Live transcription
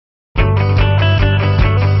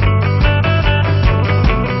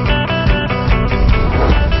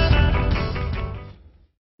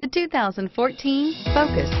2014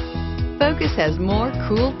 Focus. Focus has more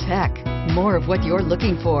cool tech, more of what you're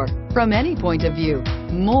looking for. From any point of view,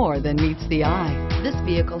 more than meets the eye. This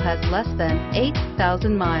vehicle has less than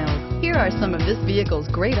 8,000 miles. Here are some of this vehicle's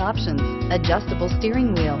great options: adjustable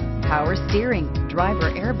steering wheel, power steering,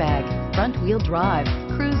 driver airbag, front wheel drive,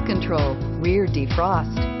 cruise control, rear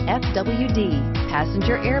defrost, FWD,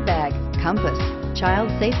 passenger airbag, compass,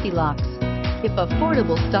 child safety locks. If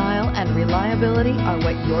affordable style and reliability are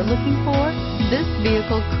what you're looking for, this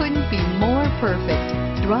vehicle couldn't be more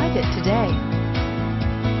perfect. Drive it today.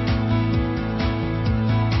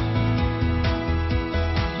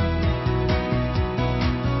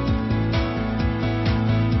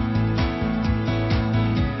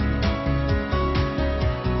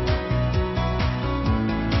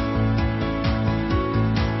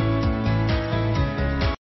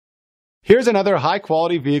 Here's another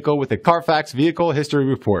high-quality vehicle with a Carfax Vehicle History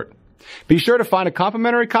Report. Be sure to find a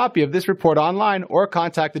complimentary copy of this report online or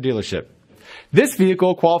contact the dealership. This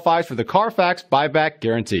vehicle qualifies for the Carfax Buyback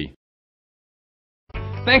Guarantee.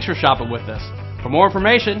 Thanks for shopping with us. For more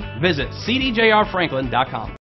information, visit cdjrfranklin.com.